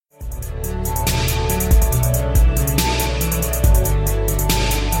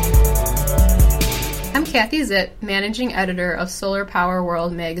Kathy Zipp, Managing Editor of Solar Power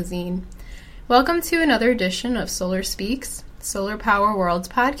World magazine. Welcome to another edition of Solar Speaks, Solar Power World's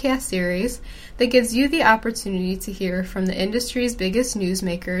podcast series that gives you the opportunity to hear from the industry's biggest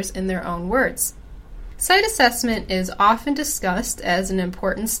newsmakers in their own words. Site assessment is often discussed as an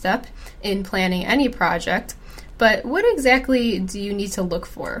important step in planning any project, but what exactly do you need to look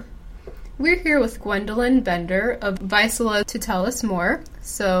for? We're here with Gwendolyn Bender of Vaisala to tell us more.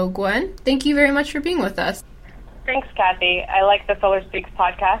 So, Gwen, thank you very much for being with us. Thanks, Kathy. I like the Solar Speaks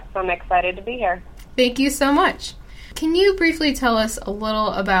podcast, so I'm excited to be here. Thank you so much. Can you briefly tell us a little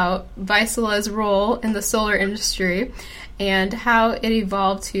about Vaisala's role in the solar industry and how it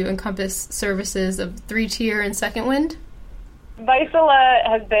evolved to encompass services of three-tier and second wind? Vaisala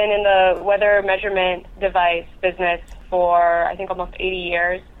has been in the weather measurement device business for, I think, almost 80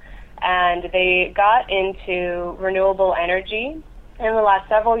 years. And they got into renewable energy. In the last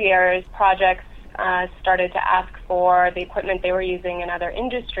several years, projects started to ask for the equipment they were using in other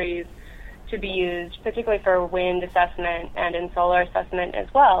industries to be used, particularly for wind assessment and in solar assessment as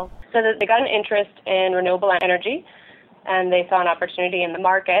well. So that they got an interest in renewable energy, and they saw an opportunity in the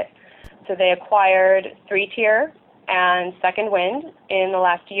market. So they acquired three-tier and second wind in the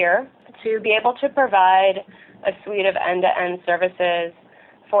last year to be able to provide a suite of end-to-end services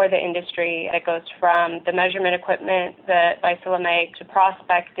for the industry. It goes from the measurement equipment that Vaisala make to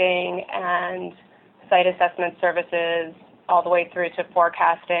prospecting and site assessment services all the way through to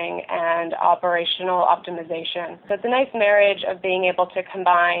forecasting and operational optimization. So it's a nice marriage of being able to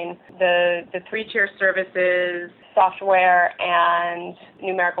combine the three-tier services, software, and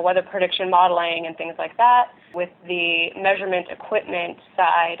numerical weather prediction modeling and things like that with the measurement equipment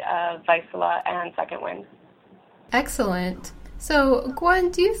side of Vaisala and Second Wind. Excellent. So, Gwen,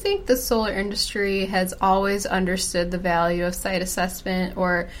 do you think the solar industry has always understood the value of site assessment,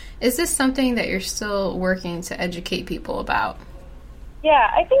 or is this something that you're still working to educate people about? Yeah,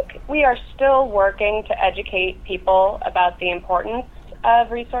 I think we are still working to educate people about the importance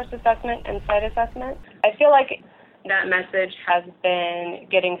of resource assessment and site assessment. I feel like that message has been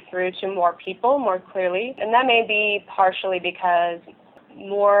getting through to more people more clearly, and that may be partially because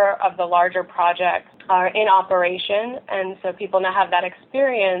more of the larger projects are in operation, and so people now have that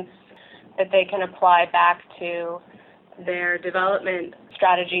experience that they can apply back to their development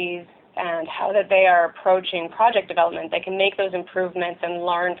strategies and how that they are approaching project development. They can make those improvements and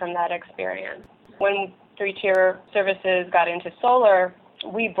learn from that experience. When three-tier services got into solar,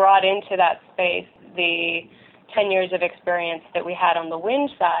 we brought into that space the 10 years of experience that we had on the wind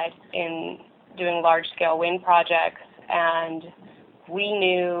side in doing large-scale wind projects, and we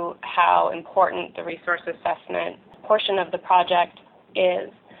knew how important the resource assessment portion of the project is,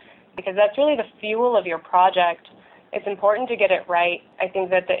 because that's really the fuel of your project. It's important to get it right. I think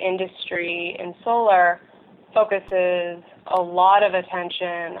that the industry in solar focuses a lot of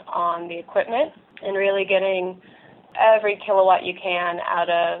attention on the equipment and really getting every kilowatt you can out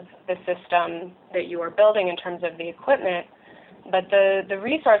of the system that you are building in terms of the equipment. But the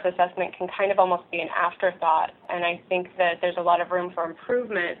resource assessment can kind of almost be an afterthought, and I think that there's a lot of room for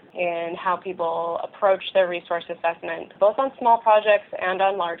improvement in how people approach their resource assessment, both on small projects and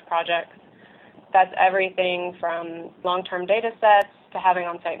on large projects. That's everything from long-term data sets to having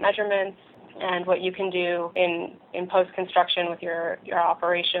on-site measurements and what you can do in post-construction with your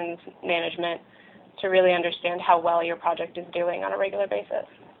operations management to really understand how well your project is doing on a regular basis.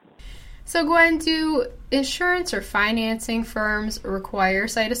 So, Gwen, do insurance or financing firms require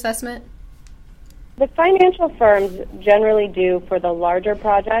site assessment? The financial firms generally do for the larger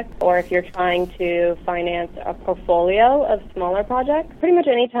projects, or if you're trying to finance a portfolio of smaller projects. Pretty much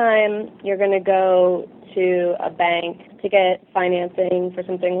any time you're going to go to a bank to get financing for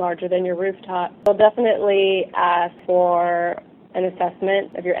something larger than your rooftop, they'll definitely ask for an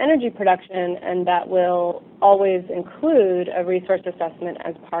assessment of your energy production, and that will always include a resource assessment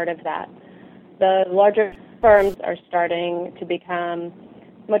as part of that. The larger firms are starting to become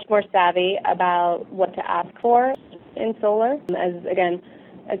much more savvy about what to ask for in solar.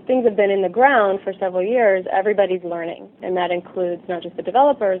 As things have been in the ground for several years, everybody's learning, and that includes not just the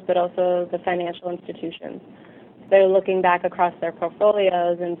developers, but also the financial institutions. They're looking back across their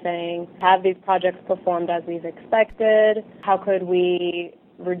portfolios and saying, have these projects performed as we've expected? How could we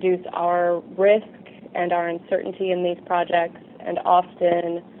reduce our risk and our uncertainty in these projects? And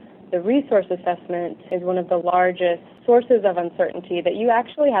often the resource assessment is one of the largest sources of uncertainty that you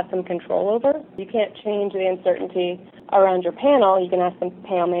actually have some control over. You can't change the uncertainty around your panel. You can ask the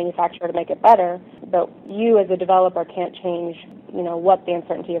panel manufacturer to make it better, but you as a developer can't change, what the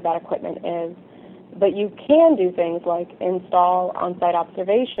uncertainty of that equipment is. But you can do things like install on-site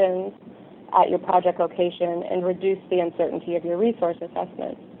observations at your project location and reduce the uncertainty of your resource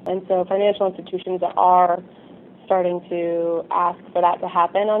assessment. And so financial institutions are starting to ask for that to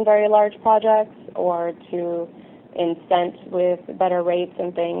happen on very large projects, or to incent with better rates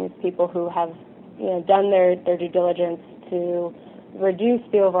and things people who have done their due diligence to reduce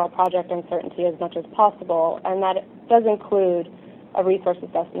the overall project uncertainty as much as possible, and that does include a resource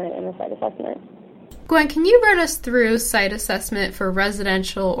assessment and a site assessment. Gwen, can you run us through site assessment for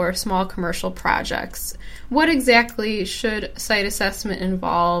residential or small commercial projects? What exactly should site assessment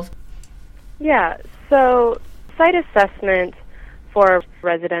involve? Yeah, so site assessment for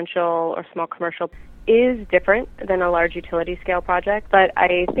residential or small commercial is different than a large utility scale project, but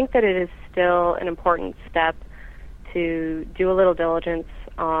I think that it is still an important step to do a little diligence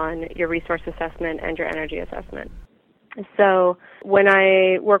on your resource assessment and your energy assessment. So when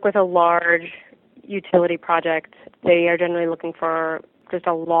I work with a large utility project, they are generally looking for just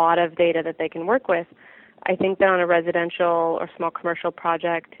a lot of data that they can work with. I think that on a residential or small commercial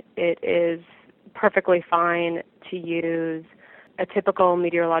project, it is perfectly fine to use a typical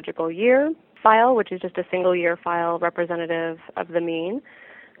meteorological year file, which is just a single year file representative of the mean.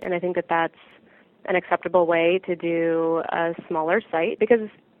 And I think that that's an acceptable way to do a smaller site, because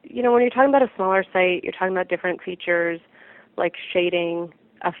when you're talking about a smaller site, you're talking about different features like shading,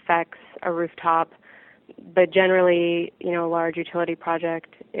 effects, a rooftop. But generally, a large utility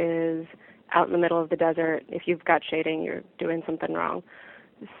project is out in the middle of the desert. If you've got shading, you're doing something wrong.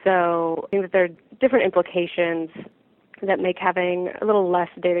 So I think that there are different implications that make having a little less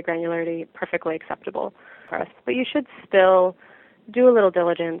data granularity perfectly acceptable for us. But you should still do a little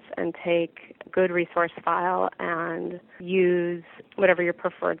diligence and take a good resource file and use whatever your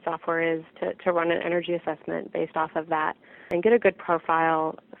preferred software is to run an energy assessment based off of that, and get a good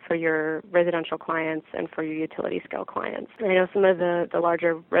profile for your residential clients and for your utility scale clients. And I know some of the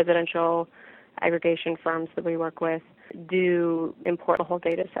larger residential aggregation firms that we work with do import a whole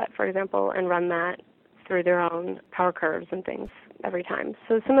data set, for example, and run that through their own power curves and things every time.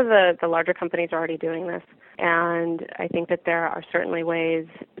 So some of the larger companies are already doing this, and I think that there are certainly ways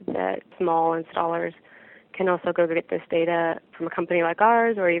that small installers can also go get this data from a company like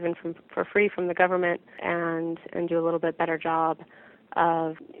ours, or even for free from the government, and do a little bit better job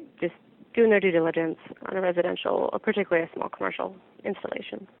of just doing their due diligence on a residential, or particularly a small commercial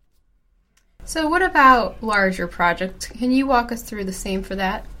installation. So what about larger projects? Can you walk us through the same for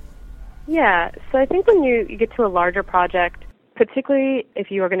that? Yeah, so I think when you get to a larger project, particularly if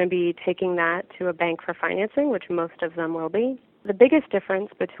you are going to be taking that to a bank for financing, which most of them will be, the biggest difference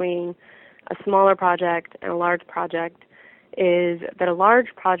between a smaller project and a large project is that a large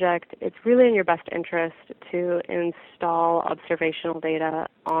project, it's really in your best interest to install observational data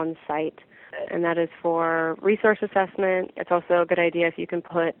on site. And that is for resource assessment. It's also a good idea if you can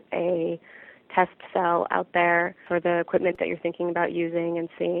put a test cell out there for the equipment that you're thinking about using and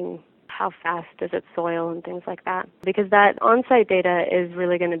seeing how fast does it soil and things like that. Because that on-site data is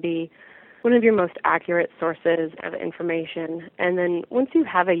really going to be one of your most accurate sources of information. And then once you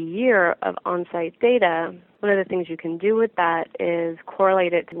have a year of on-site data, one of the things you can do with that is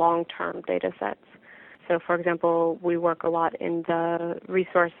correlate it to long-term data sets. So, for example, we work a lot in the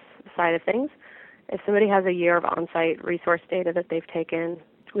resource side of things. If somebody has a year of on-site resource data that they've taken,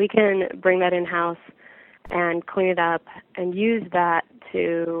 we can bring that in-house and clean it up and use that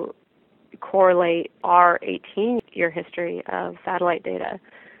to correlate our 18-year history of satellite data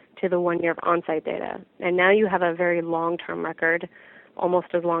to the 1 year of on-site data. And now you have a very long-term record, almost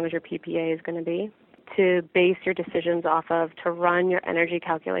as long as your PPA is going to be, to base your decisions off of, to run your energy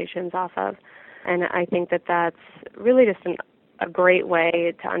calculations off of. And I think that that's really just a great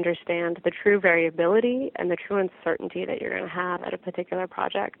way to understand the true variability and the true uncertainty that you're going to have at a particular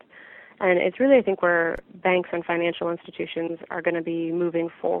project. And it's really, I think, where banks and financial institutions are going to be moving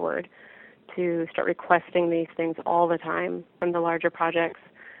forward to start requesting these things all the time from the larger projects.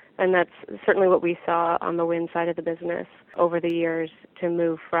 And that's certainly what we saw on the wind side of the business over the years, to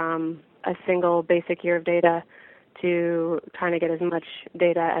move from a single basic year of data to trying to get as much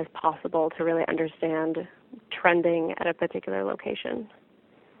data as possible to really understand trending at a particular location.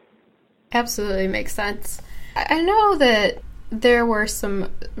 Absolutely makes sense. I know that there were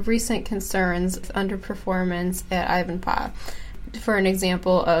some recent concerns with underperformance at Ivanpah. For an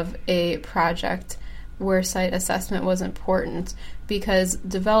example of a project where site assessment was important because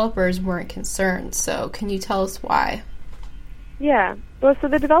developers weren't concerned. So can you tell us why? Yeah. Well, so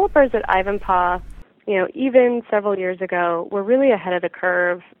the developers at Ivanpah, even several years ago, were really ahead of the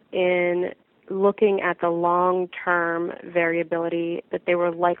curve in looking at the long-term variability that they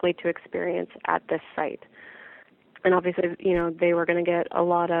were likely to experience at this site. And obviously, they were going to get a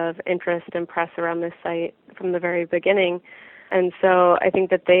lot of interest and press around this site from the very beginning. And so I think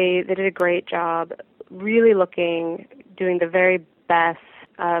that they did a great job really doing the very best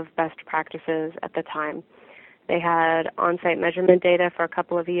of best practices at the time. They had on-site measurement data for a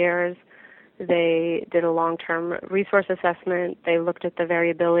couple of years. They did a long-term resource assessment. They looked at the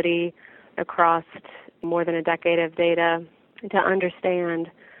variability across more than a decade of data to understand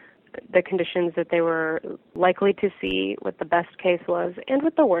the conditions that they were likely to see, what the best case was, and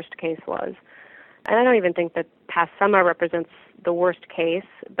what the worst case was. And I don't even think that past summer represents the worst case,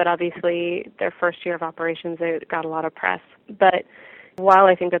 but obviously their first year of operations, they got a lot of press. But while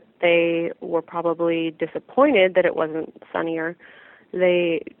I think that they were probably disappointed that it wasn't sunnier,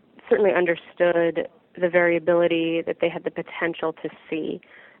 they certainly understood the variability that they had the potential to see.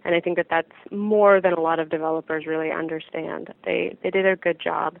 And I think that that's more than a lot of developers really understand. They did a good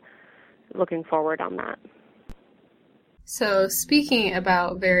job looking forward on that. So speaking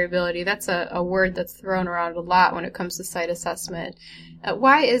about variability, that's a word that's thrown around a lot when it comes to site assessment.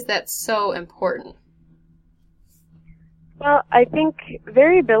 Why is that so important? Well, I think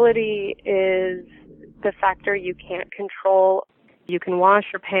variability is the factor you can't control. You can wash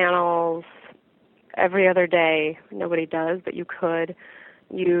your panels every other day. Nobody does, but you could.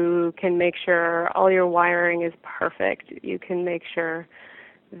 You can make sure all your wiring is perfect. You can make sure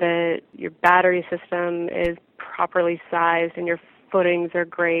that your battery system is properly sized and your footings are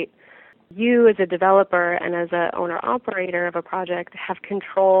great. You as a developer and as an owner-operator of a project have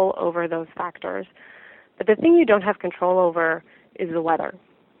control over those factors. But the thing you don't have control over is the weather.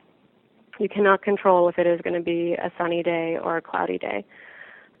 You cannot control if it is going to be a sunny day or a cloudy day.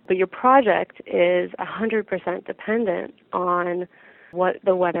 But your project is 100% dependent on what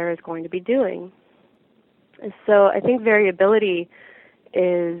the weather is going to be doing. So I think variability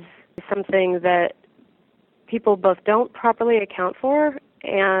is something that people both don't properly account for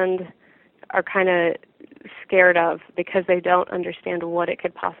and are kind of scared of because they don't understand what it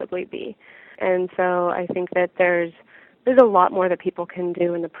could possibly be. And so I think that there's a lot more that people can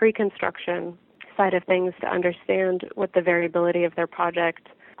do in the pre-construction side of things to understand what the variability of their project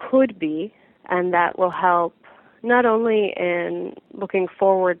could be, and that will help not only in looking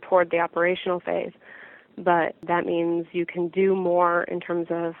forward toward the operational phase, but that means you can do more in terms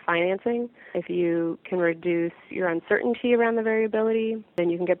of financing. If you can reduce your uncertainty around the variability, then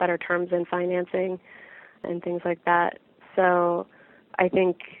you can get better terms in financing and things like that. So I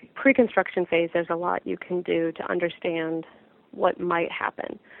think pre-construction phase, there's a lot you can do to understand what might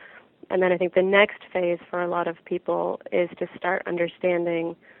happen. And then I think the next phase for a lot of people is to start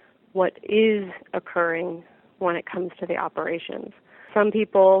understanding what is occurring when it comes to the operations. Some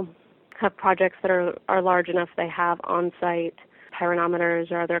people have projects that are large enough they have on-site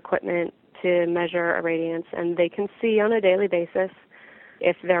pyranometers or other equipment to measure irradiance, and they can see on a daily basis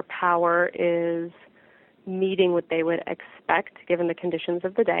if their power is meeting what they would expect given the conditions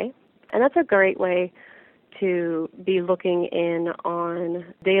of the day. And that's a great way to be looking in on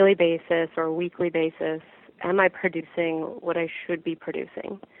a daily basis or weekly basis. Am I producing what I should be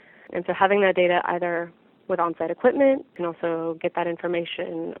producing? And so having that data either with on-site equipment, you can also get that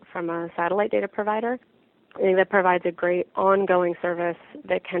information from a satellite data provider. I think that provides a great ongoing service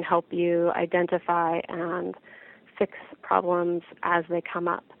that can help you identify and fix problems as they come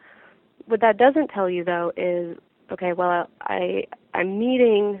up. What that doesn't tell you, though, is, okay, well, I'm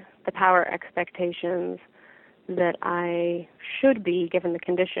meeting the power expectations that I should be given the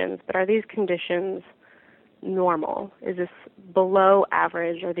conditions, but are these conditions normal? Is this below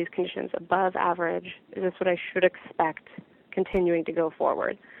average? Are these conditions above average? Is this what I should expect continuing to go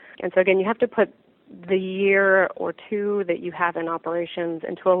forward? And so, again, you have to put the year or two that you have in operations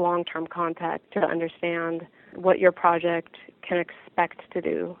into a long-term context to understand what your project can expect to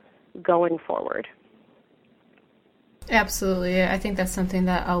do going forward. Absolutely. I think that's something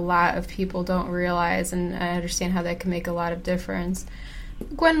that a lot of people don't realize, and I understand how that can make a lot of difference.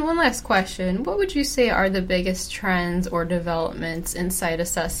 Gwen, one last question. What would you say are the biggest trends or developments in site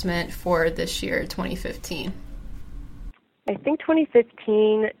assessment for this year, 2015? I think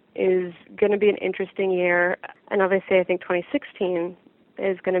 2015 is going to be an interesting year, and obviously I think 2016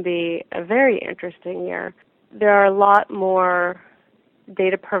 is going to be a very interesting year. There are a lot more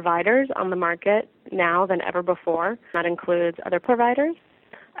data providers on the market now than ever before. That includes other providers.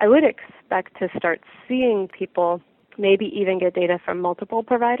 I would expect to start seeing people maybe even get data from multiple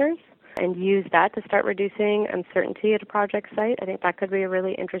providers and use that to start reducing uncertainty at a project site. I think that could be a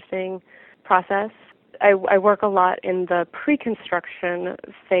really interesting process. I work a lot in the pre-construction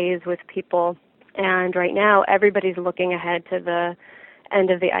phase with people, and right now everybody's looking ahead to the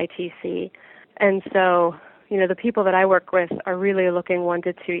end of the ITC. And so, the people that I work with are really looking 1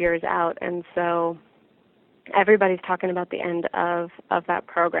 to 2 years out, and so everybody's talking about the end of that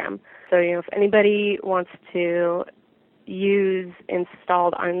program. So, if anybody wants to use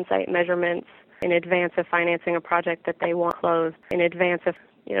installed on-site measurements in advance of financing a project that they want closed, in advance of,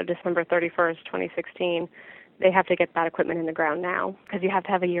 December 31st, 2016, they have to get that equipment in the ground now, because you have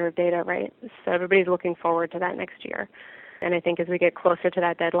to have a year of data, right? So everybody's looking forward to that next year. And I think as we get closer to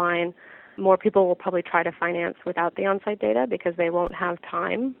that deadline, more people will probably try to finance without the on-site data because they won't have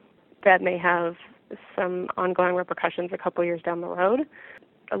time. That may have some ongoing repercussions a couple years down the road.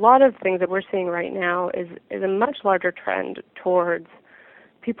 A lot of things that we're seeing right now is a much larger trend towards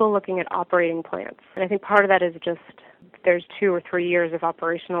people looking at operating plants. And I think part of that is just there's 2 or 3 years of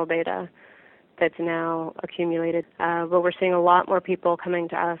operational data that's now accumulated. But we're seeing a lot more people coming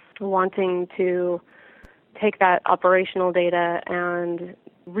to us wanting to take that operational data and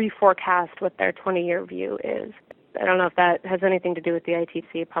reforecast what their 20-year view is. I don't know if that has anything to do with the ITC.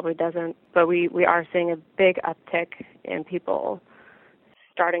 It probably doesn't. But we are seeing a big uptick in people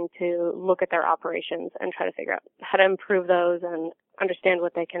starting to look at their operations and try to figure out how to improve those and understand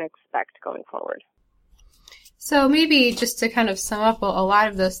what they can expect going forward. So maybe just to kind of sum up a lot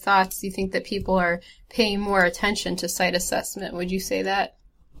of those thoughts, you think that people are paying more attention to site assessment. Would you say that?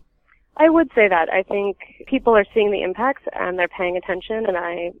 I would say that. I think people are seeing the impacts and they're paying attention, and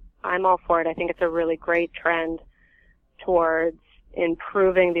I'm all for it. I think it's a really great trend towards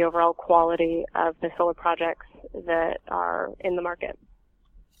improving the overall quality of the solar projects that are in the market.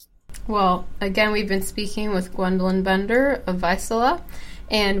 Well, again, we've been speaking with Gwendolyn Bender of Vaisala,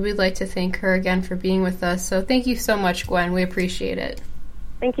 and we'd like to thank her again for being with us. So thank you so much, Gwen. We appreciate it.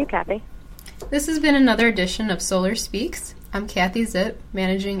 Thank you, Kathy. This has been another edition of Solar Speaks. I'm Kathy Zip,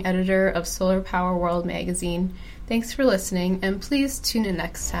 Managing Editor of Solar Power World magazine. Thanks for listening, and please tune in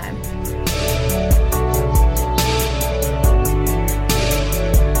next time.